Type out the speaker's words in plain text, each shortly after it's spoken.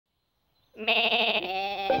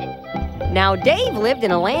Now, Dave lived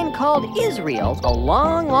in a land called Israel a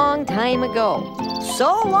long, long time ago.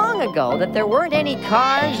 So long ago that there weren't any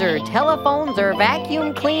cars or telephones or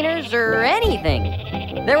vacuum cleaners or anything.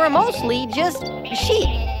 There were mostly just sheep,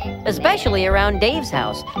 especially around Dave's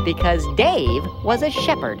house, because Dave was a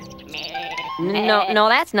shepherd. No,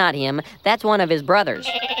 that's not him. That's one of his brothers.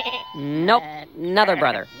 Nope, another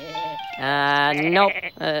brother. Nope,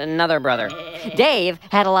 another brother. Dave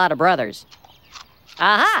had a lot of brothers.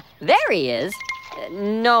 Aha, there he is.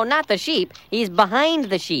 No, not the sheep. He's behind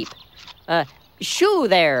the sheep. Shoo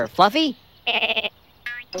there, Fluffy.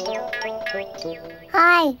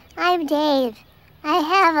 Hi, I'm Dave. I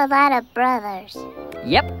have a lot of brothers.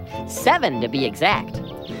 Yep, 7 to be exact.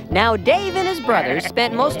 Now, Dave and his brothers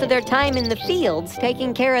spent most of their time in the fields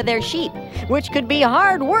taking care of their sheep, which could be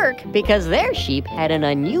hard work because their sheep had an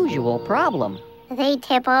unusual problem. They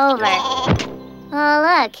tip over.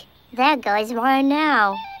 Oh, look, there goes one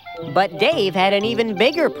now. But Dave had an even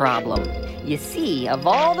bigger problem. You see, of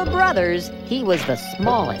all the brothers, he was the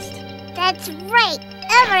smallest. That's right.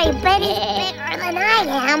 Everybody's bigger than I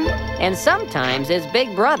am. And sometimes his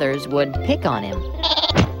big brothers would pick on him.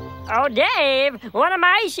 Oh, Dave, one of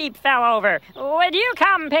my sheep fell over. Would you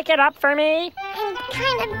come pick it up for me? I'm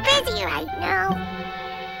kind of busy right now.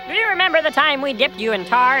 Do you remember the time we dipped you in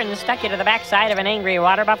tar and stuck you to the backside of an angry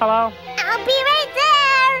water buffalo? I'll be right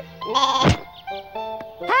there.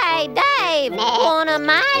 Hey, Dave, one of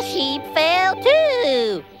my sheep fell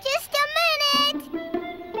too. Just a minute.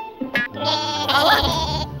 Oh,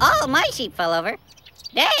 look. All my sheep fell over.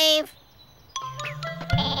 Dave!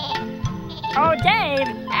 Oh, Dave,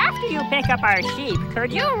 after you pick up our sheep,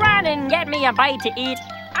 could you run and get me a bite to eat?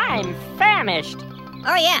 I'm famished.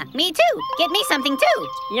 Oh, yeah, me too. Get me something, too.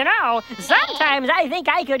 You know, sometimes I think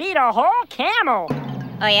I could eat a whole camel.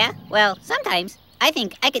 Oh, yeah? Well, sometimes I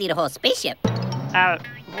think I could eat a whole spaceship.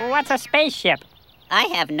 What's a spaceship? I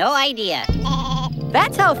have no idea.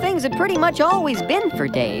 That's how things had pretty much always been for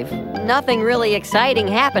Dave. Nothing really exciting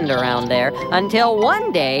happened around there until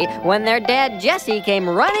one day when their dad Jesse came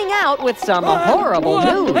running out with some horrible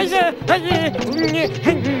news.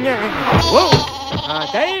 Whoa!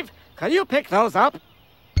 Dave, can you pick those up?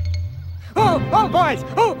 Oh, boys!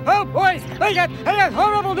 Oh, boys! I got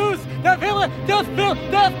horrible news! The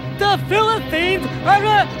Philistines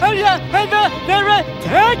they're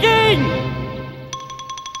attacking!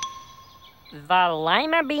 The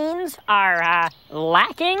lima beans are,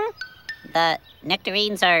 lacking? The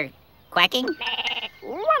nectarines are quacking?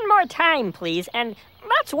 One more time, please, and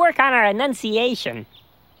let's work on our enunciation.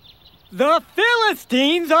 The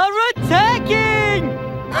Philistines are attacking!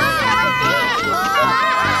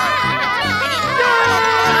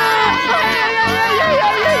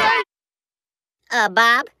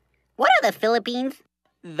 Bob, what are the Philippines?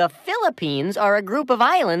 The Philippines are a group of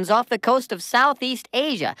islands off the coast of Southeast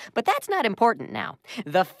Asia, but that's not important now.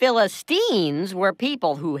 The Philistines were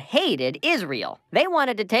people who hated Israel. They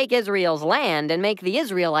wanted to take Israel's land and make the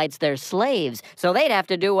Israelites their slaves, so they'd have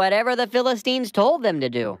to do whatever the Philistines told them to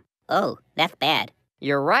do. Oh, that's bad.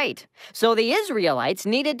 You're right. So the Israelites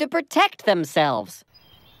needed to protect themselves.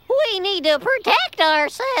 We need to protect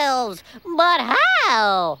ourselves, but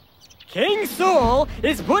how? King Saul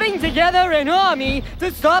is putting together an army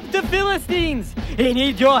to stop the Philistines. He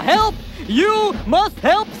needs your help. You must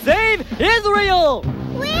help save Israel.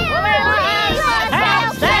 We must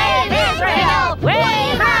help save Israel. We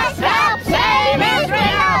must help save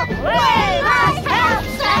Israel. We must help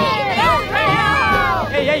save Israel.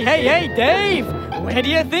 Hey, Dave. Where do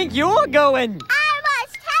you think you're going?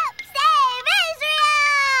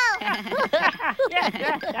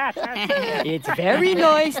 It's very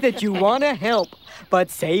nice that you want to help, but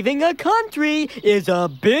saving a country is a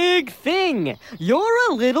big thing. You're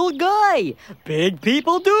a little guy. Big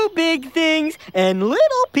people do big things, and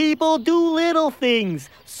little people do little things.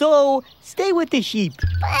 So, stay with the sheep.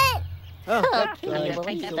 But... Can you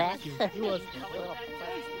believe that?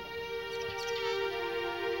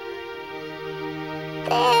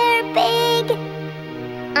 They're big.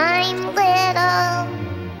 I'm little.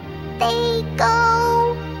 They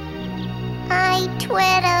go, I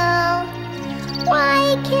twiddle.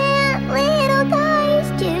 Why can't little guys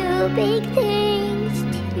do big things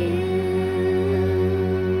too?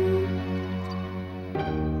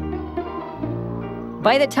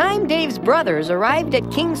 By the time Dave's brothers arrived at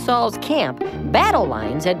King Saul's camp, battle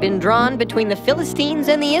lines had been drawn between the Philistines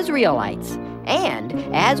and the Israelites. And,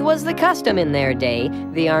 as was the custom in their day,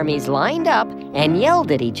 the armies lined up and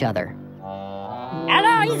yelled at each other.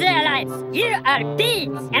 Hello, Israelites! You are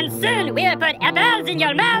pigs, and soon we will put apples in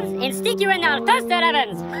your mouths and stick you in our toaster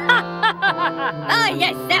ovens! Ha ha Oh,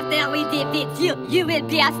 yes, after we defeat you, you will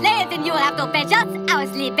be our slaves and you will have to fetch us our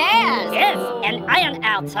slippers. Yes, and iron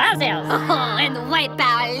our trousers. Oh, and wipe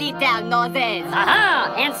our little noses.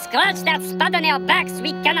 Aha, and scratch that spot on our backs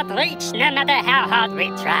we cannot reach no matter how hard we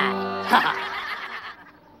try.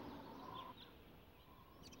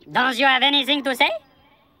 Don't you have anything to say?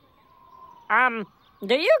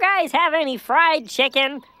 Do you guys have any fried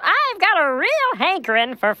chicken? I've got a real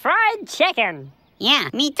hankering for fried chicken. Yeah,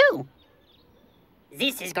 me too.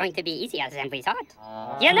 This is going to be easier than we thought.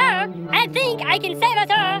 You know, I think I can save us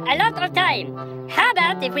all a lot of time. How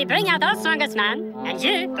about if we bring out our strongest man, and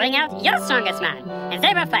you bring out your strongest man, and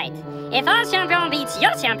they will fight. If our champion beats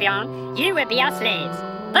your champion, you will be our slaves.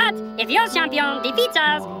 But if your champion defeats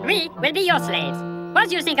us, we will be your slaves. What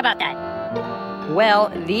do you think about that? Well,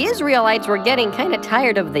 the Israelites were getting kind of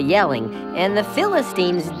tired of the yelling, and the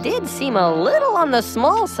Philistines did seem a little on the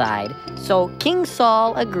small side, so King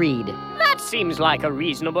Saul agreed. That seems like a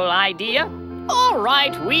reasonable idea. All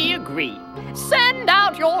right, we agree. Send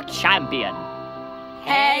out your champion.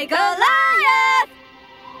 Hey, Goliath!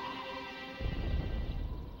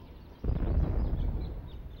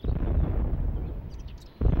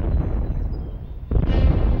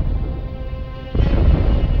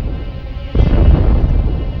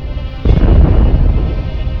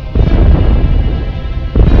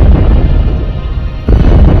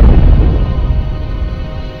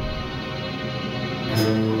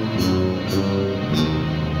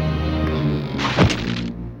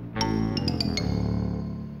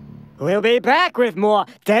 We'll be back with more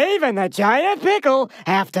Dave and the Giant Pickle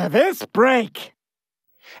after this break.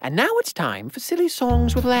 And now it's time for Silly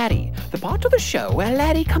Songs with Laddie, the part of the show where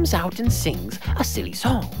Laddie comes out and sings a silly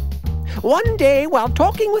song. One day, while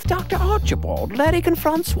talking with Dr. Archibald, Laddie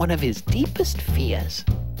confronts one of his deepest fears.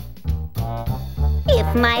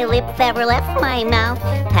 If my lips ever left my mouth,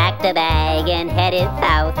 packed a bag and headed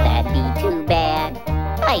south, that'd be too bad.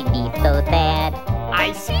 I'd be so sad.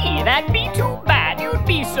 I see, that'd be too bad. You'd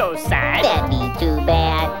be so sad. That'd be too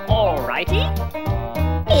bad. Alrighty.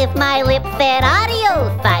 If my lips said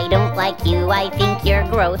adios, I don't like you, I think you're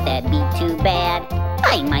gross, that'd be too bad.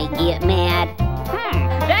 I might get mad.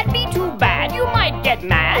 That'd be too bad. You might get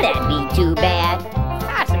mad. That'd be too bad.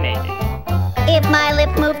 Fascinating. If my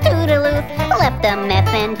lips moved toodaloo, left a mess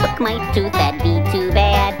and took my tooth, that'd be too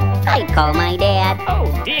bad. I'd call my dad. Oh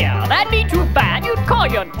dear, that'd be too bad. You'd call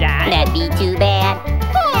your dad. That'd be too bad.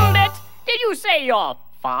 Hold it! Did you say your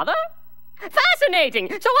father? Fascinating!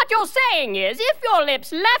 So what you're saying is, if your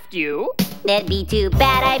lips left you... That'd be too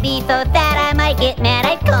bad, I'd be so sad I might get mad.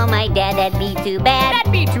 I'd call my dad, that'd be too bad.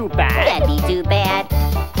 That'd be too bad. That'd be too bad.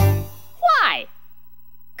 Why?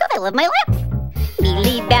 'Cause I love my lips.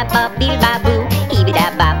 Beedly-bap-bop-beedly-bop-boo,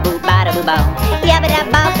 eeby-dap-bop-boo-ba-da-boo-bow.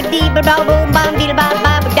 Yabba-dap-bop-dee-ba-bow-boom-bum,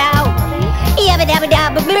 beedly-bop-bop-dow.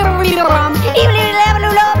 Yabba-dabba-dabba-blue-blue-blue-blue-blue.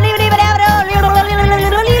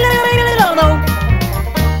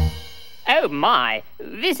 Oh my,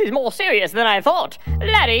 this is more serious than I thought.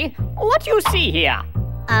 Laddie, what do you see here?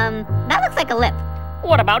 That looks like a lip.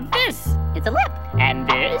 What about this? It's a lip. And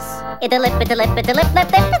this? It's a lip, it's a lip, it's a lip,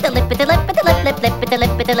 lip, lip, it's a lip, it's a lip, it's a lip, lip, lip, it's a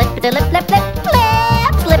lip, it's a lip, it's a lip, lip, lip,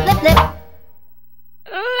 lip, lip, lip.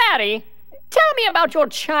 Laddie, tell me about your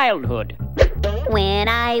childhood. When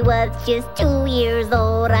I was just 2 years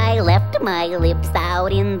old, I left my lips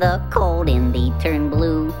out in the cold and they turned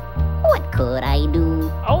blue. What could I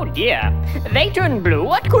do? Oh dear, they turned blue.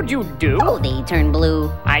 What could you do? Oh, they turned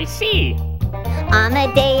blue. I see. On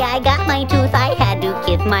the day I got my tooth, I had to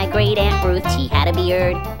kiss my great Aunt Ruth. She had a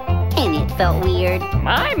beard, and it felt weird.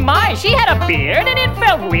 My, she had a beard and it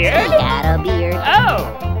felt weird? She had a beard.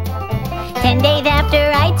 Oh. 10 days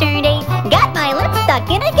after I turned 8, got my lips stuck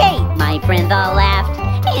in a gate. My friends all laughed,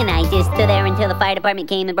 and I just stood there until the fire department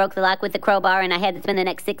came and broke the lock with the crowbar, and I had to spend the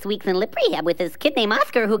next 6 weeks in lip rehab with this kid named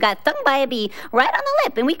Oscar who got stung by a bee right on the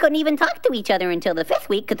lip, and we couldn't even talk to each other until the 5th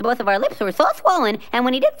week because both of our lips were so swollen, and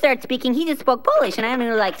when he did start speaking, he just spoke Polish, and I only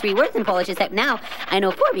knew like 3 words in Polish, except now I know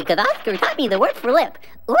 4 because Oscar taught me the word for lip.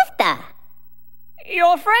 Usta.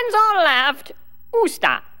 Your friends all laughed.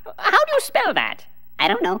 Usta. How do you spell that? I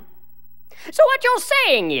don't know. So what you're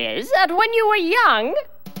saying is that when you were young...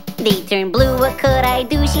 They turned blue, what could I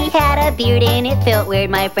do? She had a beard and it felt weird,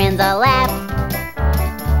 my friends all laughed.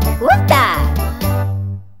 Usta!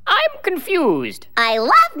 I'm confused. I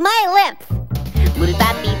love my lips!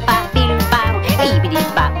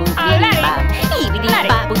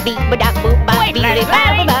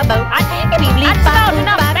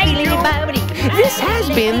 This has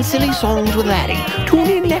been Silly Songs with Laddie. Tune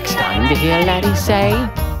in next time to hear Laddie say...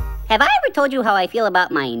 Have I ever told you how I feel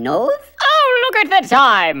about my nose? Oh, look at the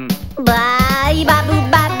time. Bye, ba-boo,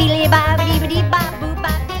 ba-billy, ba-biddy, ba-boo,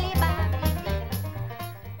 ba-billy, ba-billy.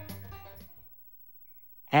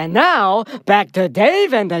 And now, back to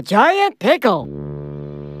Dave and the giant pickle.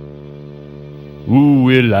 Who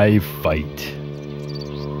will I fight?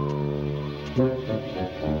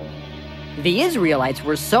 The Israelites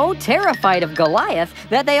were so terrified of Goliath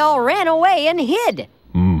that they all ran away and hid.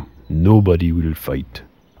 Nobody will fight.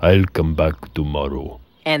 I'll come back tomorrow.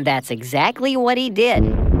 And that's exactly what he did.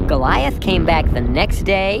 Goliath came back the next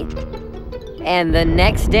day, and the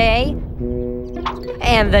next day,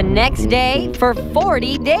 and the next day for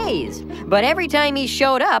 40 days. But every time he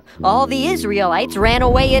showed up, all the Israelites ran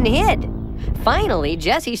away and hid. Finally,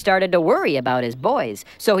 Jesse started to worry about his boys,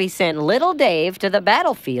 so he sent little Dave to the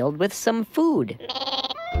battlefield with some food.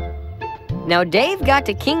 Now, Dave got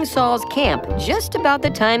to King Saul's camp just about the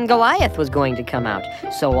time Goliath was going to come out,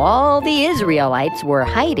 so all the Israelites were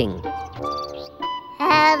hiding.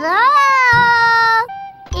 Hello?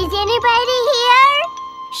 Is anybody here?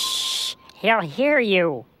 Shh! He'll hear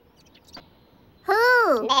you.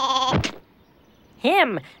 Who?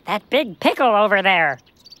 Him! That big pickle over there.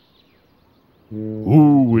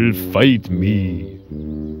 Who will fight me?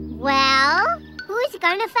 Well, who's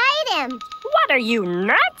gonna fight him? What are you,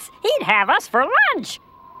 nuts? He'd have us for lunch.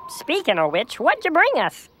 Speaking of which, what'd you bring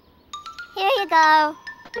us? Here you go.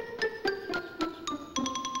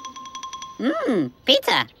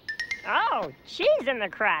 Pizza. Oh, cheese in the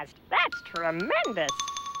crust. That's tremendous.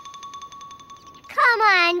 Come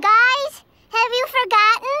on, guys. Have you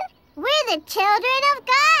forgotten? We're the children of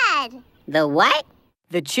God. The what?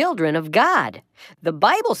 The children of God. The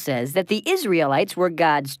Bible says that the Israelites were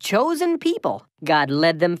God's chosen people. God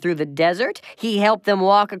led them through the desert. He helped them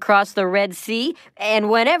walk across the Red Sea. And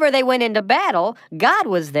whenever they went into battle, God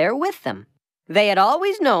was there with them. They had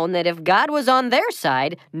always known that if God was on their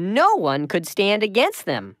side, no one could stand against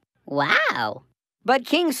them. Wow. But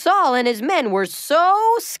King Saul and his men were so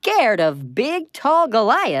scared of big, tall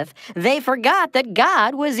Goliath, they forgot that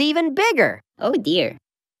God was even bigger. Oh, dear.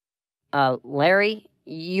 Larry,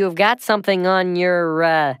 you've got something on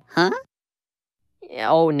your, Huh?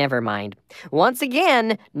 Oh, never mind. Once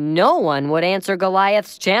again, no one would answer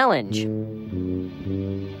Goliath's challenge.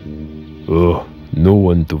 Oh, no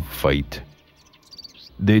one to fight.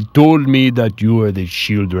 They told me that you are the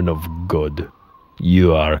children of God.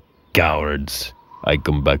 You are cowards. I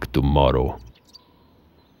come back tomorrow.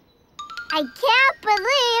 I can't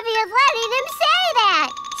believe you're letting him say that.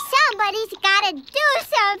 Somebody's gotta do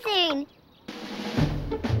something.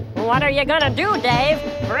 What are you gonna do, Dave?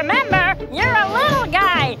 Remember, you're a little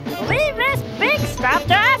guy. Leave this big stuff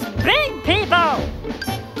to us big people.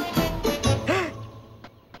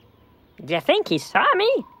 Do you think he saw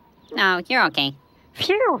me? No, you're okay.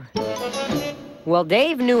 Phew. Well,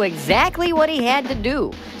 Dave knew exactly what he had to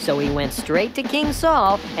do, so he went straight to King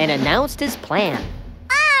Saul and announced his plan.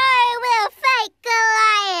 I will fight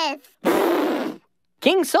Goliath.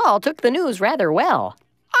 King Saul took the news rather well.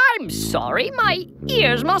 I'm sorry, my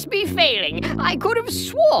ears must be failing. I could have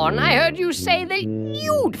sworn I heard you say that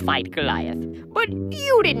you'd fight Goliath. But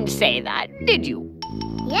you didn't say that, did you?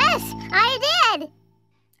 Yes, I did.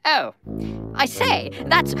 Oh, I say,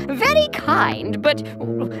 that's very kind, but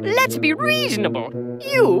let's be reasonable.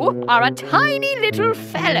 You are a tiny little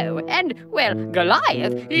fellow, and, well,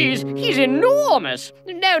 Goliath, he's enormous.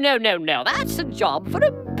 No, that's a job for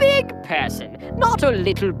a big person, not a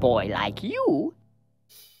little boy like you.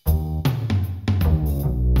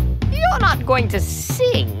 You're not going to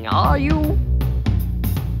sing, are you?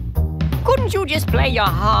 Couldn't you just play your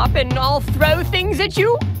harp and I'll throw things at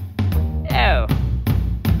you? Oh.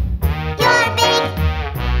 You're big,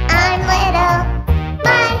 I'm little.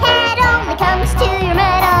 My head only comes to your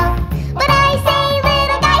middle. But I say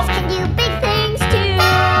little guys can do big things too.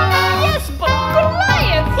 Yes, but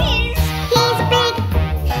Goliath, He's big,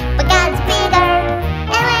 but God's bigger.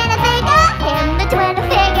 And when I think of him, the twin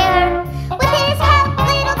figure. With his help,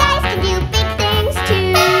 little guys can do big things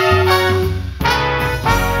too.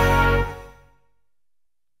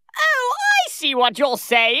 Oh, I see what you're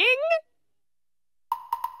saying.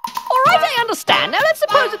 All right, I understand. Now, let's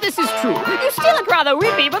suppose that this is true. You still look rather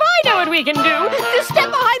weepy, but I know what we can do. Just step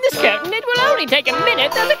behind this curtain. It will only take a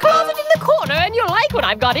minute. There's a closet in the corner, and you'll like what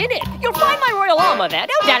I've got in it. You'll find my royal armor there.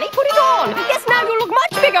 Don't dally, put it on. Yes, now you'll look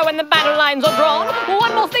much bigger when the battle lines are drawn.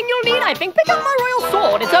 One more thing you'll need, I think. Pick up my royal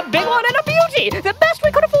sword. It's a big one and a beauty. The best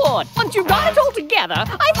we could afford. Once you've got it all together,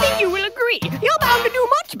 I think you will agree. You're bound to do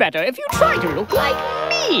much better if you try to look like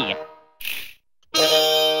me.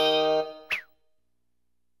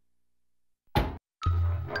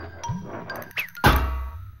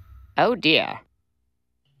 Oh dear.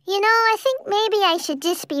 You know, I think maybe I should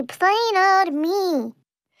just be plain old me.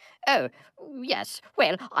 Oh, yes.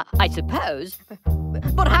 Well, I suppose.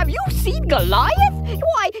 But have you seen Goliath?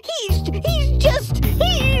 Why, he's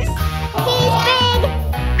He's big,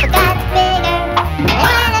 but that's bigger. And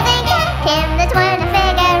when I think of him, that's when I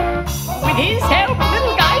figure. With his help,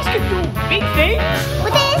 little guys can do big things.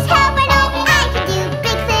 With his help, I know I can do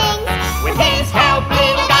big things. With his help,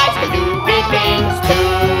 little guys can do big things too.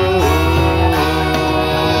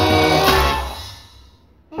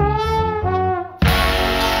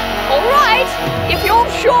 All right, if you're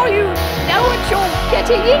sure you know what you're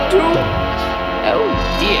getting into. Oh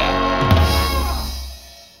dear.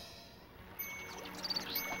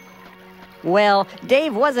 Well,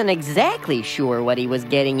 Dave wasn't exactly sure what he was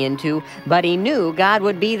getting into, but he knew God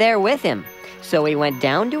would be there with him. So he went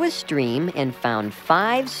down to a stream and found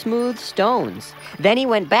 5 smooth stones. Then he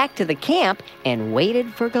went back to the camp and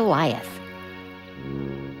waited for Goliath.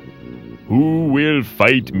 Who will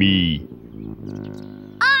fight me?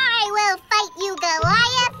 I will fight you,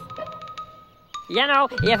 Goliath. You know,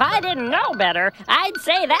 if I didn't know better, I'd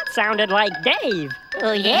say that sounded like Dave.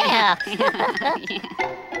 Oh, yeah.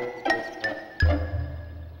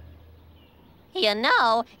 You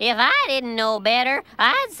know, if I didn't know better,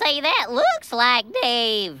 I'd say that looks like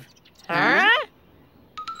Dave. Huh?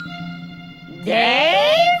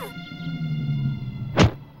 Dave?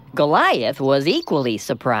 Goliath was equally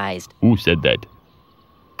surprised. Who said that?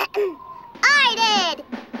 I did.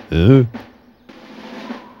 Huh?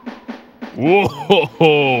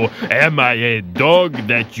 Whoa! Am I a dog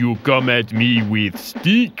that you come at me with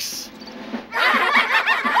sticks?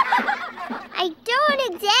 I don't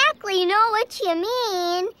exactly know what you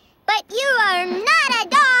mean, but you are not a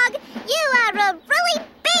dog. You are a really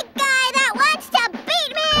big guy that wants to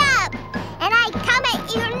beat me up. And I come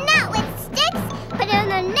at you not with sticks, but in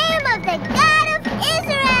the name of the God of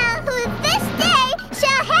Israel, who this day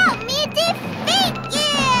shall help me defeat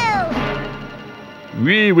you.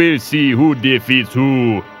 We will see who defeats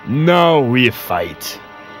who. Now we fight.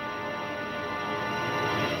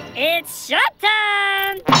 It's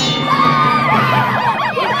showtime!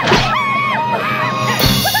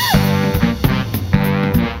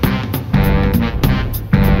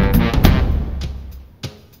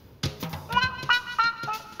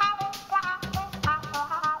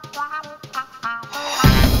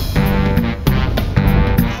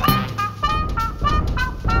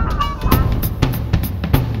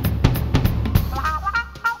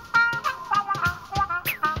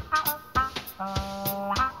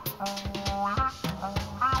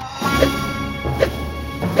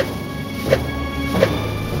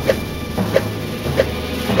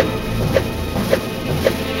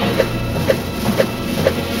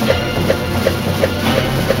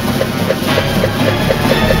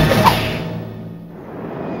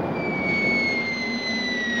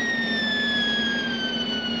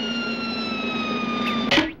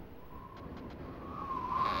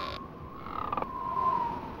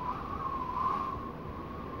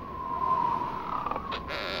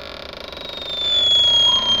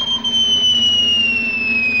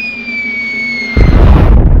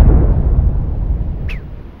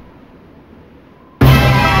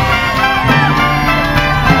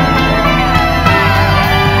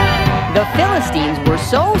 The Philistines were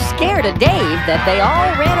so scared of Dave that they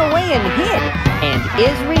all ran away and hid, and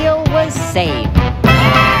Israel was saved.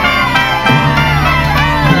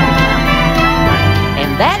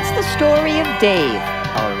 And that's the story of Dave,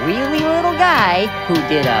 a really little guy who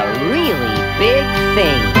did a really big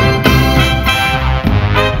thing.